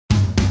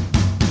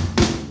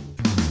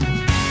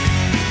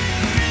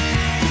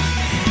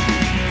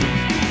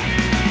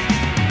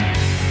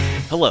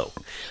Hello,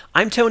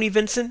 I'm Tony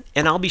Vincent,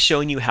 and I'll be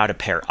showing you how to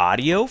pair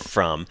audio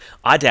from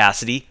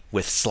Audacity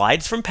with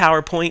slides from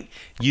PowerPoint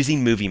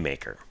using Movie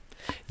Maker.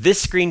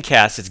 This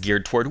screencast is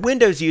geared toward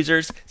Windows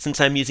users since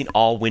I'm using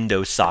all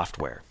Windows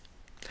software.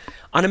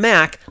 On a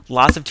Mac,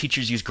 lots of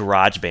teachers use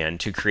GarageBand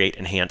to create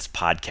enhanced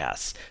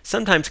podcasts,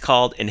 sometimes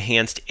called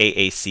enhanced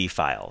AAC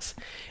files.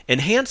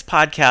 Enhanced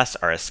podcasts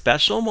are a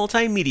special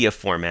multimedia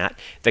format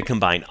that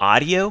combine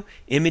audio,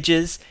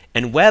 images,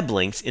 and web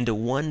links into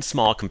one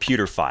small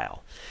computer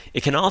file.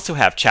 It can also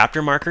have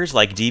chapter markers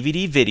like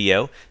DVD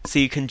video, so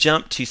you can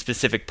jump to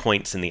specific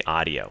points in the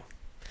audio.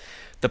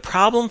 The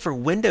problem for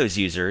Windows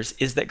users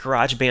is that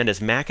GarageBand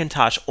is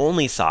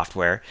Macintosh-only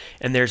software,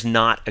 and there's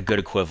not a good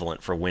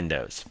equivalent for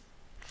Windows.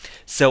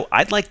 So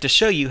I'd like to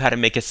show you how to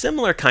make a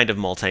similar kind of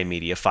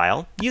multimedia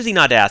file using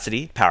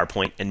Audacity,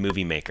 PowerPoint, and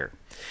Movie Maker.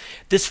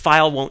 This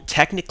file won't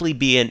technically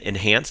be an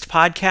enhanced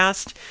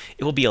podcast.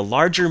 It will be a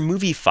larger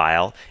movie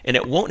file, and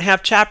it won't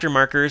have chapter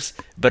markers,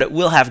 but it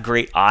will have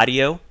great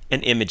audio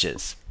and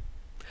images.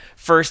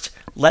 First,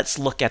 let's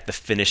look at the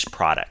finished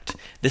product.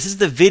 This is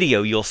the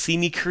video you'll see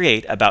me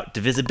create about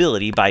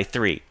divisibility by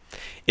 3.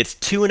 It's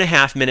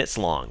 2.5 minutes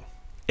long.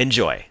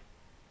 Enjoy.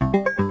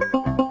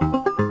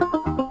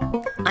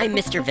 I'm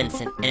Mr.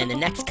 Vincent, and in the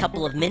next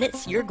couple of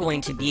minutes, you're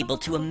going to be able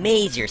to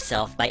amaze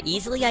yourself by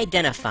easily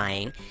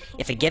identifying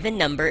if a given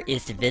number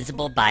is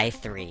divisible by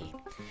 3.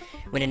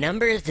 When a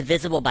number is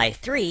divisible by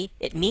 3,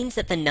 it means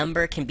that the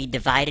number can be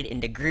divided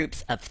into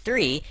groups of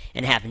 3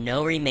 and have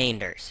no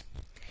remainders.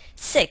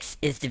 6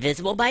 is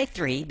divisible by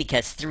 3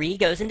 because 3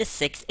 goes into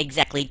 6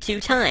 exactly 2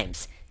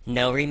 times,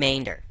 no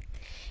remainder.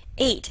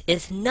 8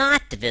 is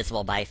not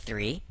divisible by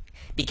 3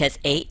 because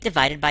 8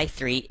 divided by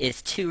 3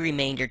 is 2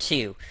 remainder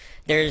 2.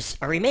 There's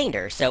a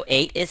remainder, so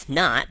 8 is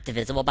not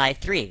divisible by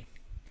 3.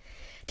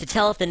 To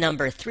tell if the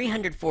number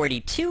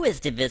 342 is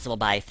divisible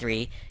by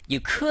 3, you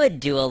could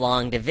do a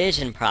long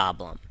division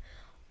problem.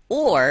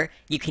 Or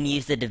you can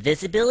use the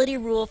divisibility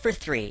rule for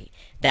 3.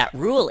 That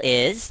rule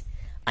is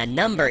a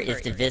number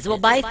is divisible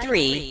by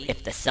 3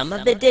 if the sum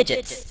of the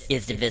digits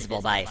is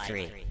divisible by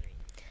 3.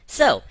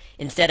 So,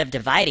 instead of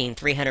dividing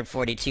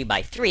 342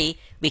 by 3,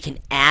 we can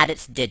add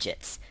its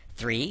digits.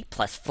 3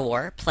 plus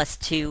 4 plus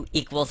 2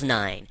 equals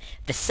 9.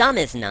 The sum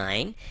is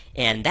 9,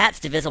 and that's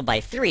divisible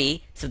by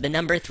 3, so the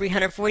number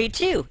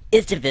 342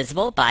 is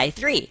divisible by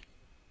 3.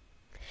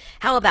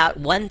 How about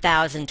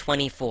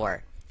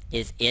 1024?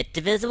 Is it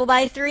divisible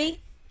by 3?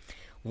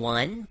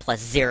 1 plus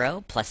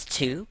 0 plus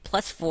 2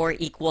 plus 4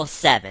 equals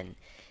 7.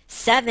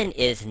 7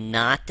 is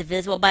not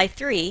divisible by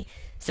 3,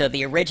 so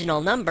the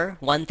original number,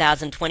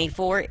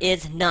 1024,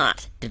 is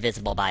not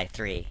divisible by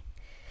 3.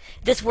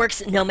 This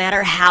works no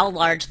matter how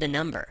large the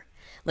number.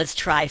 Let's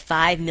try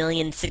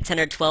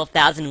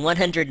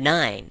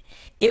 5,612,109.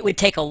 It would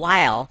take a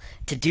while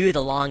to do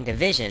the long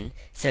division,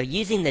 so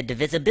using the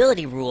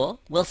divisibility rule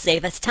will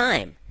save us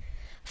time.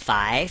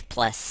 5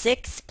 plus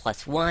 6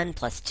 plus 1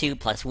 plus 2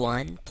 plus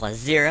 1 plus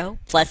 0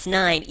 plus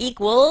 9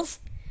 equals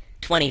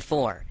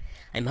 24.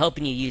 I'm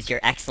hoping you used your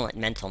excellent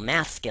mental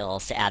math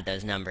skills to add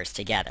those numbers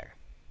together.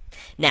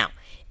 Now,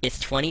 is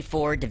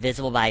 24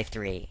 divisible by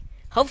 3?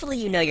 Hopefully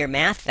you know your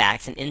math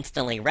facts and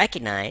instantly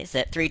recognize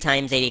that 3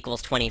 times 8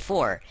 equals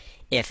 24.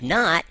 If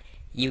not,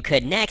 you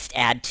could next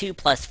add 2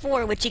 plus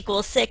 4, which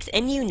equals 6,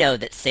 and you know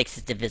that 6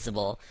 is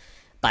divisible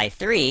by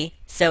 3.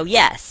 So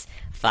yes,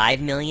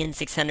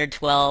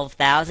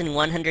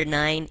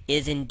 5,612,109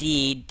 is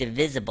indeed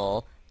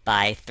divisible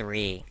by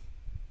 3.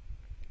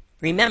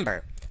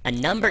 Remember, a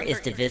number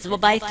is divisible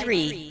by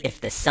 3 if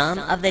the sum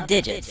of the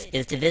digits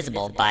is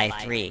divisible by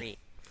 3.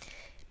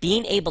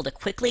 Being able to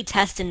quickly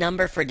test a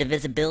number for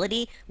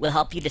divisibility will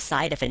help you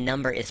decide if a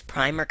number is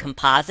prime or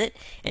composite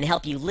and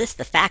help you list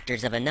the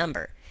factors of a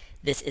number.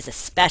 This is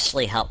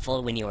especially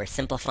helpful when you are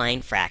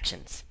simplifying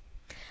fractions.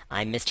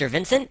 I'm Mr.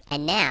 Vincent,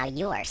 And now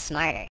you're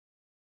smarter.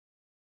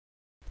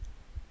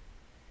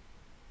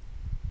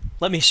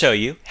 Let me show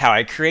you how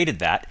I created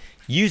that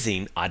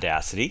using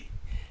Audacity,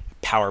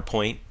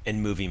 PowerPoint,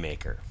 and Movie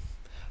Maker.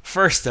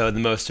 First, though, the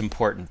most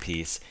important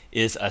piece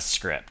is a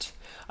script.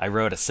 I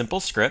wrote a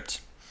simple script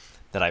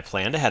that I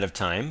planned ahead of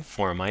time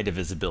for my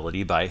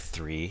divisibility by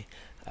 3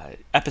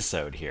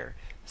 episode here.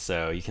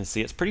 So you can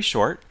see it's pretty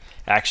short.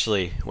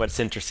 Actually, what's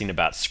interesting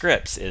about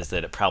scripts is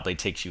that it probably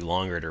takes you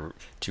longer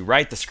to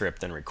write the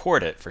script than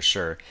record it for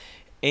sure,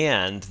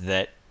 and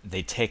that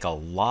they take a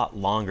lot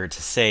longer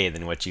to say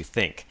than what you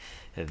think.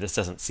 This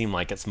doesn't seem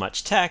like it's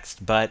much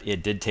text, but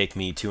it did take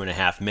me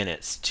 2.5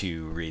 minutes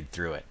to read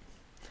through it.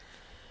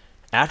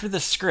 After the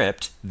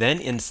script,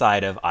 then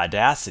inside of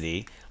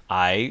Audacity,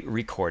 I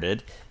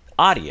recorded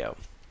audio.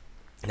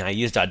 Now, I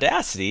used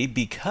Audacity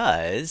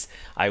because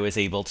I was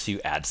able to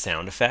add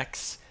sound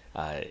effects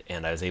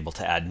and I was able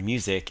to add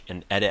music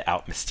and edit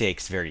out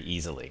mistakes very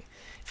easily.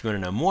 If you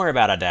want to know more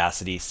about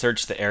Audacity,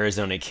 search the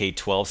Arizona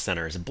K-12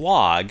 Center's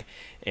blog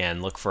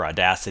and look for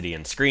Audacity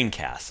and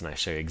Screencast, and I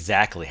show you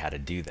exactly how to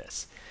do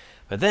this.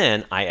 But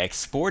then I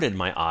exported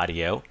my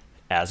audio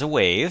as a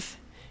wave,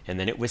 and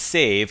then it was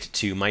saved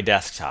to my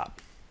desktop.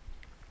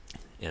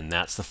 And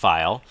that's the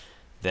file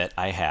that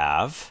I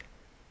have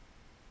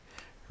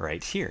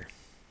right here.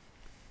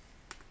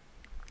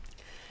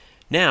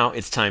 Now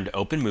it's time to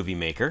open Movie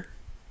Maker.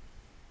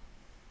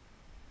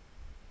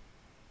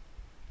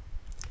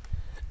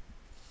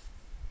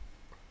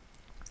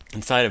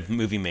 Inside of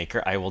Movie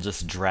Maker, I will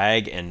just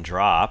drag and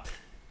drop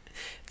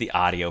the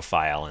audio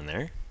file in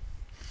there.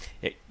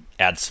 It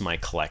adds to my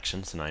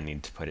collection, so now I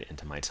need to put it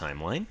into my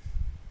timeline.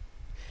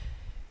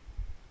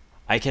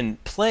 I can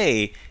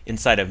play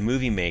inside of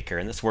Movie Maker,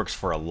 and this works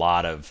for a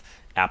lot of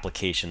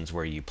applications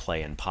where you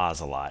play and pause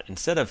a lot.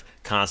 Instead of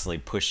constantly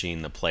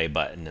pushing the play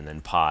button and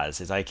then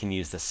pause, I can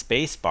use the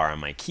space bar on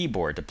my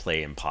keyboard to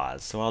play and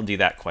pause. So I'll do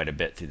that quite a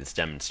bit through this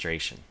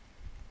demonstration.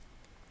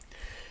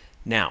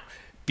 Now,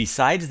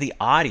 besides the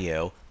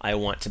audio, I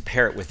want to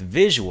pair it with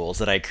visuals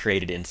that I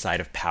created inside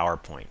of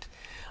PowerPoint.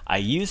 I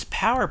use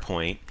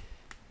PowerPoint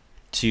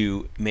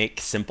to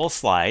make simple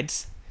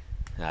slides.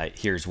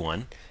 Here's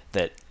one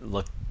that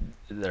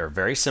they're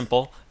very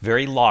simple,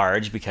 very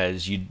large,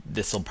 because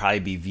this will probably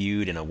be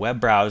viewed in a web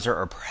browser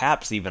or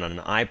perhaps even on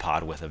an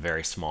iPod with a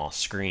very small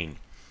screen.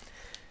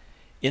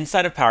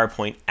 Inside of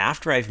PowerPoint,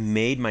 after I've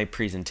made my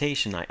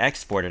presentation, I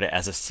exported it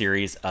as a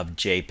series of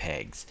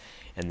JPEGs.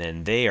 And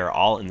then they are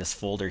all in this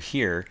folder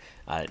here,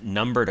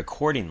 numbered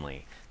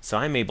accordingly. So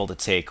I'm able to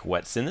take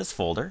what's in this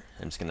folder,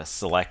 I'm just going to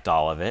select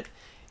all of it,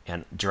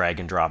 and drag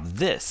and drop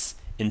this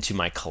into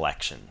my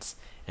collections.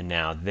 And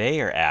now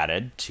they are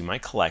added to my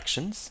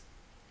collections.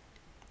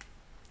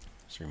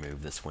 Let's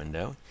remove this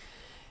window.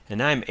 And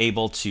now I'm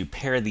able to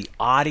pair the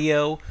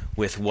audio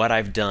with what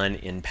I've done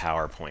in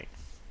PowerPoint.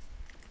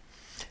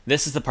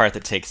 This is the part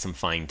that takes some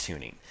fine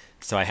tuning.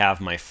 So I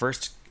have my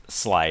first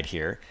slide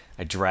here.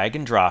 I drag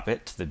and drop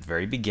it to the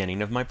very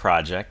beginning of my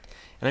project,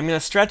 and I'm going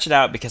to stretch it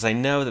out because I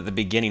know that the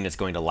beginning is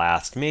going to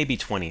last maybe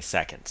 20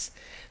 seconds.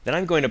 Then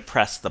I'm going to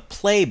press the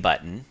play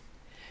button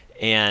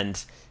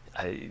and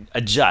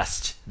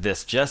adjust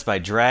this just by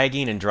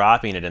dragging and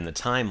dropping it in the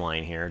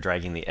timeline here,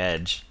 dragging the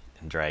edge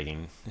and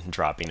dragging and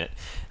dropping it,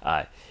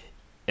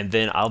 and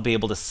then I'll be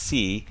able to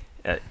see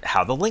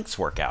how the links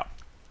work out.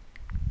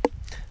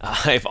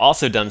 I've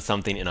also done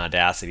something in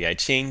Audacity. I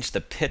changed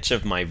the pitch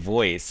of my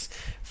voice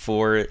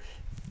for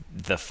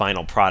the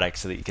final product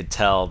so that you could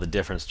tell the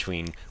difference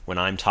between when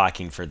I'm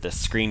talking for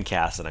this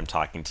screencast that I'm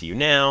talking to you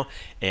now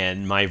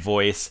and my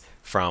voice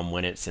from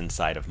when it's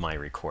inside of my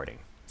recording.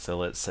 So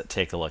let's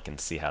take a look and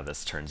see how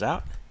this turns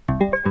out.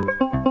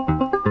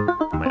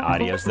 My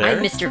audio's there.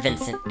 I'm Mr.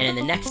 Vincent, and in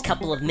the next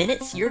couple of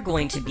minutes, you're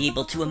going to be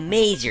able to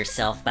amaze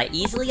yourself by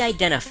easily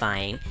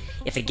identifying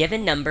if a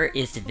given number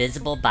is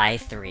divisible by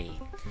 3.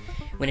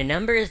 When a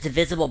number is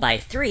divisible by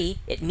 3,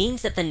 it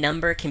means that the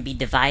number can be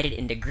divided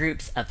into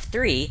groups of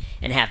 3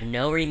 and have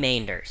no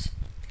remainders.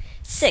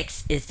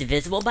 6 is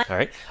divisible by... All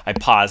right, I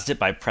paused it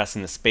by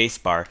pressing the space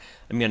bar.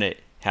 I'm going to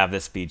have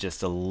this be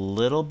just a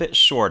little bit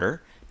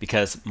shorter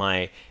because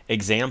my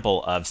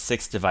example of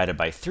 6 divided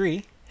by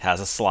 3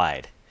 has a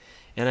slide.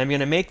 And I'm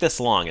going to make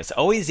this long. It's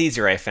always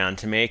easier, I found,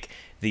 to make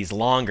these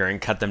longer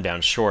and cut them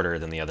down shorter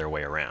than the other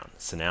way around.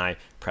 So now I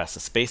press the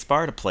space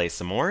bar to play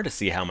some more to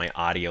see how my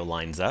audio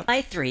lines up.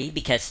 By 3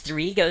 because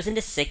 3 goes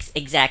into 6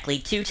 exactly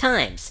 2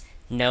 times.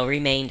 No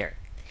remainder.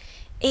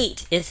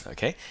 8 is...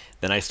 Okay,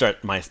 then I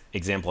start my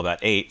example about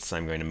 8, so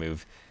I'm going to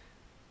move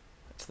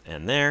to the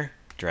end there,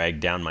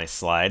 drag down my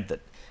slide that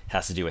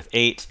has to do with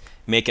 8,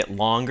 make it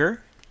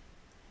longer.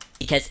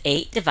 Because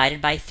 8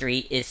 divided by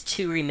 3 is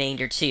 2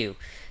 remainder 2.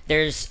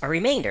 There's a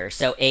remainder,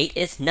 so 8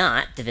 is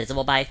not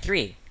divisible by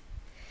 3.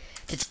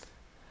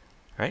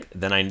 Right,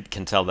 then I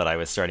can tell that I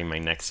was starting my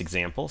next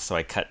example, so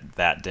I cut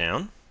that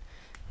down.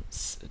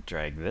 Let's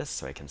drag this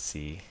so I can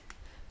see.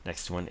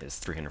 Next one is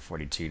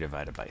 342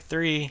 divided by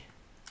 3.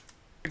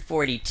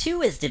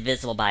 342 is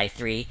divisible by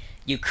 3.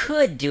 You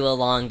could do a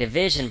long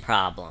division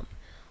problem.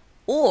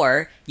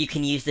 Or you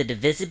can use the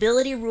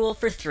divisibility rule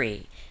for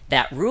 3.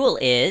 That rule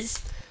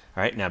is...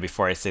 All right, now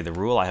before I say the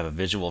rule, I have a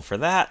visual for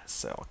that,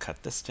 so I'll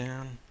cut this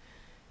down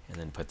and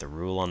then put the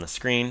rule on the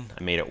screen.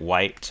 I made it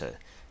white to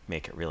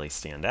make it really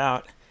stand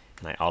out.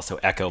 And I also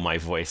echo my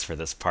voice for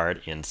this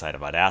part inside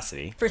of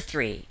Audacity. For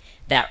 3.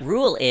 That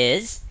rule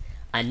is,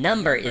 a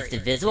number is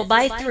divisible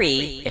by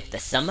 3 if the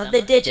sum of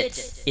the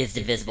digits is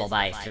divisible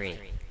by 3.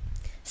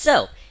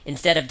 So,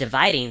 instead of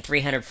dividing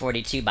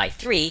 342 by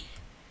 3,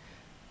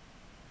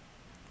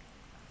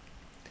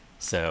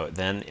 so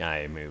then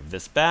I move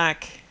this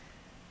back,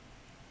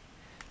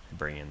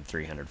 bring in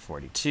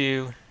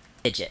 342.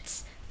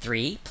 Digits.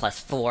 3 plus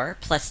 4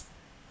 plus...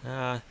 You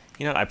know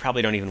what, I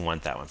probably don't even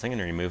want that one, so I'm going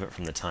to remove it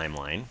from the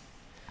timeline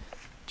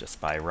just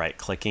by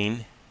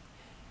right-clicking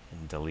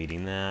and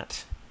deleting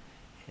that,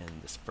 and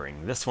just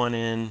bring this one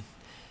in.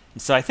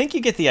 And so I think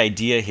you get the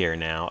idea here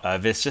now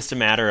of it's just a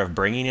matter of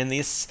bringing in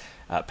these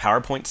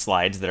PowerPoint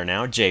slides that are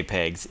now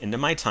JPEGs into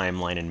my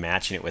timeline and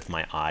matching it with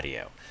my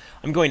audio.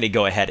 I'm going to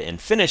go ahead and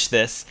finish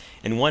this,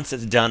 and once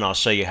it's done, I'll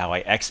show you how I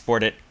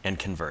export it and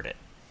convert it.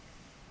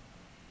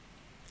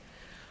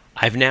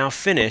 I've now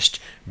finished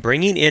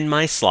bringing in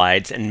my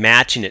slides and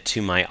matching it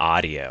to my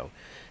audio.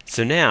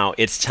 So now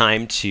it's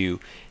time to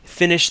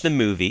finish the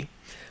movie.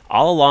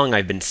 All along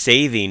I've been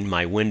saving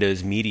my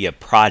Windows Media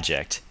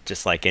project,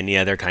 just like any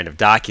other kind of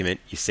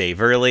document. You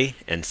save early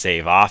and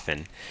save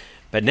often.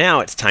 But now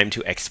it's time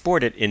to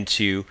export it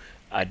into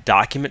a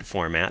document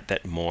format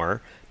that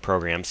more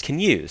programs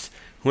can use.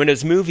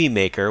 Windows Movie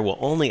Maker will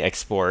only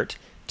export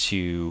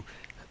to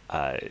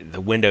the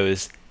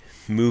Windows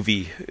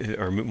Movie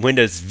or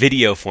Windows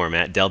Video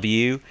format,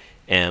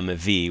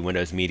 WMV,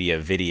 Windows Media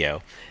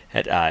Video.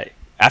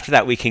 After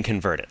that, we can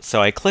convert it.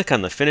 So I click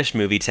on the Finish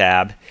Movie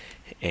tab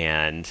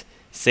and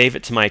save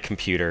it to my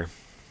computer.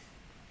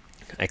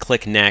 I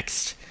click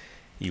Next.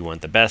 You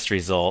want the best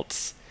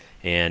results,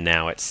 and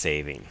now it's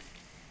saving.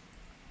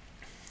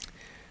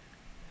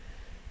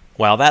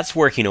 While that's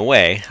working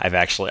away, I've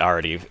actually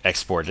already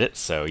exported it,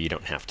 so you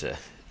don't have to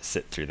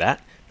sit through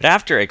that. But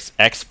after it's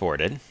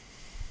exported,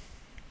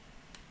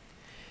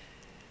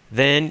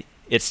 then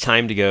it's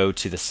time to go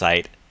to the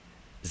site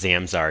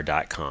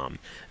zamzar.com.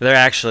 There are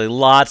actually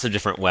lots of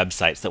different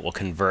websites that will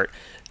convert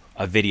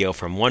a video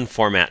from one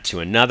format to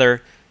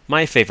another.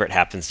 My favorite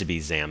happens to be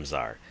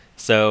Zamzar.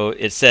 So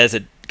it says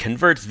it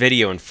converts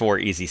video in 4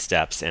 easy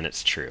steps, and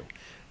it's true.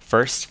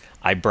 First,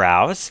 I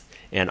browse,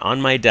 and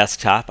on my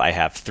desktop I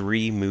have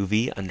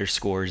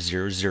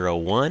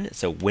 3movie_001.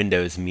 It's a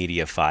Windows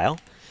media file.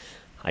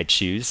 I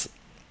choose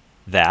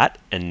that,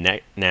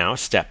 and now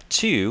step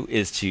 2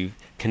 is to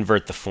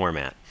convert the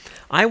format.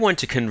 I want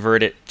to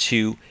convert it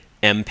to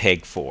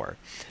MPEG-4.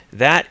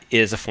 That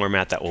is a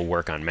format that will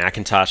work on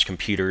Macintosh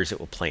computers. It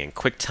will play in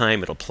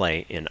QuickTime. It'll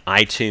play in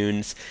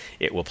iTunes.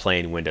 It will play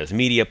in Windows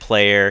Media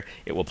Player.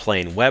 It will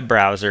play in web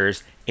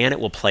browsers, and it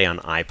will play on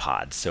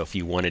iPods. So if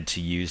you wanted to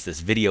use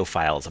this video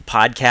file as a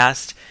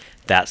podcast,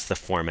 that's the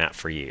format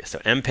for you. So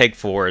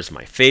MPEG-4 is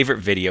my favorite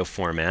video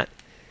format.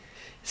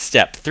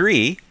 Step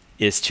 3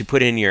 is to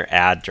put in your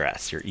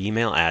address, your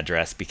email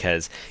address,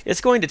 because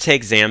it's going to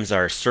take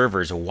Zamzar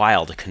servers a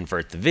while to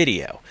convert the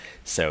video.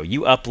 So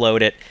you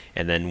upload it,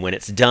 and then when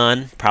it's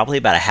done, probably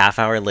about a half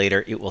hour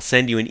later, it will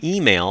send you an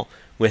email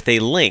with a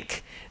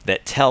link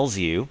that tells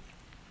you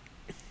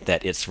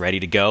that it's ready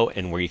to go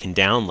and where you can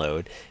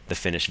download the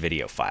finished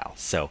video file.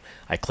 So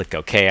I click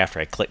OK after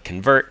I click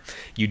Convert.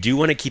 You do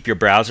want to keep your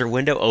browser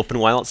window open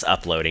while it's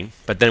uploading,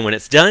 but then when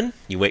it's done,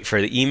 you wait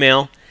for the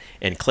email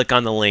and click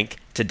on the link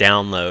to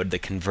download the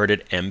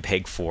converted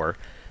MPEG-4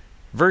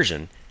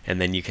 version,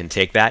 and then you can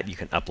take that, you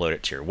can upload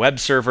it to your web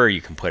server,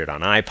 you can put it on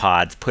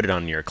iPods, put it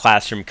on your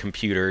classroom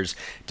computers,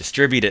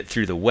 distribute it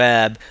through the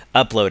web,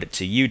 upload it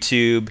to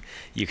YouTube.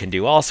 You can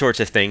do all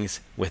sorts of things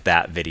with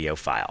that video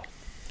file.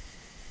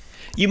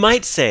 You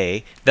might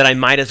say that I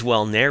might as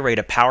well narrate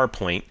a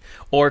PowerPoint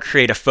or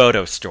create a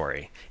photo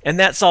story, and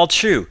that's all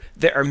true.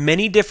 There are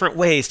many different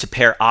ways to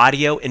pair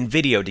audio and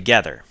video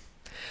together.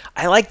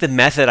 I like the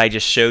method I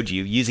just showed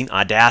you using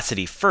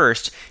Audacity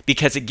first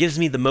because it gives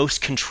me the most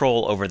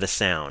control over the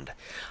sound.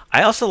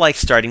 I also like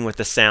starting with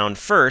the sound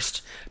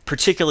first,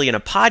 particularly in a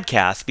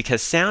podcast,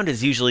 because sound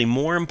is usually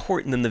more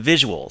important than the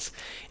visuals.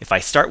 If I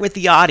start with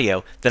the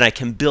audio, then I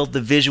can build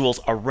the visuals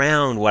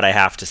around what I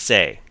have to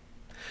say.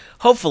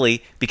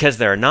 Hopefully, because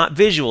there are not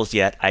visuals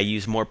yet, I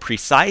use more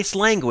precise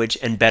language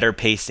and better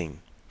pacing.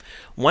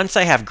 Once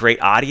I have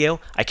great audio,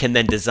 I can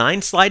then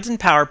design slides in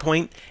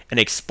PowerPoint and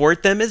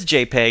export them as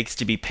JPEGs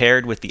to be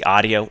paired with the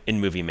audio in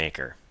Movie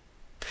Maker.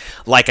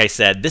 Like I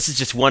said, this is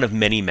just one of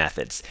many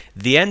methods.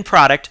 The end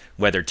product,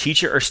 whether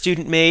teacher or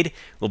student made,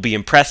 will be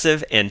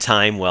impressive and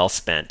time well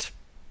spent.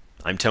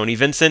 I'm Tony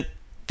Vincent.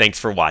 Thanks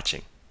for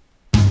watching.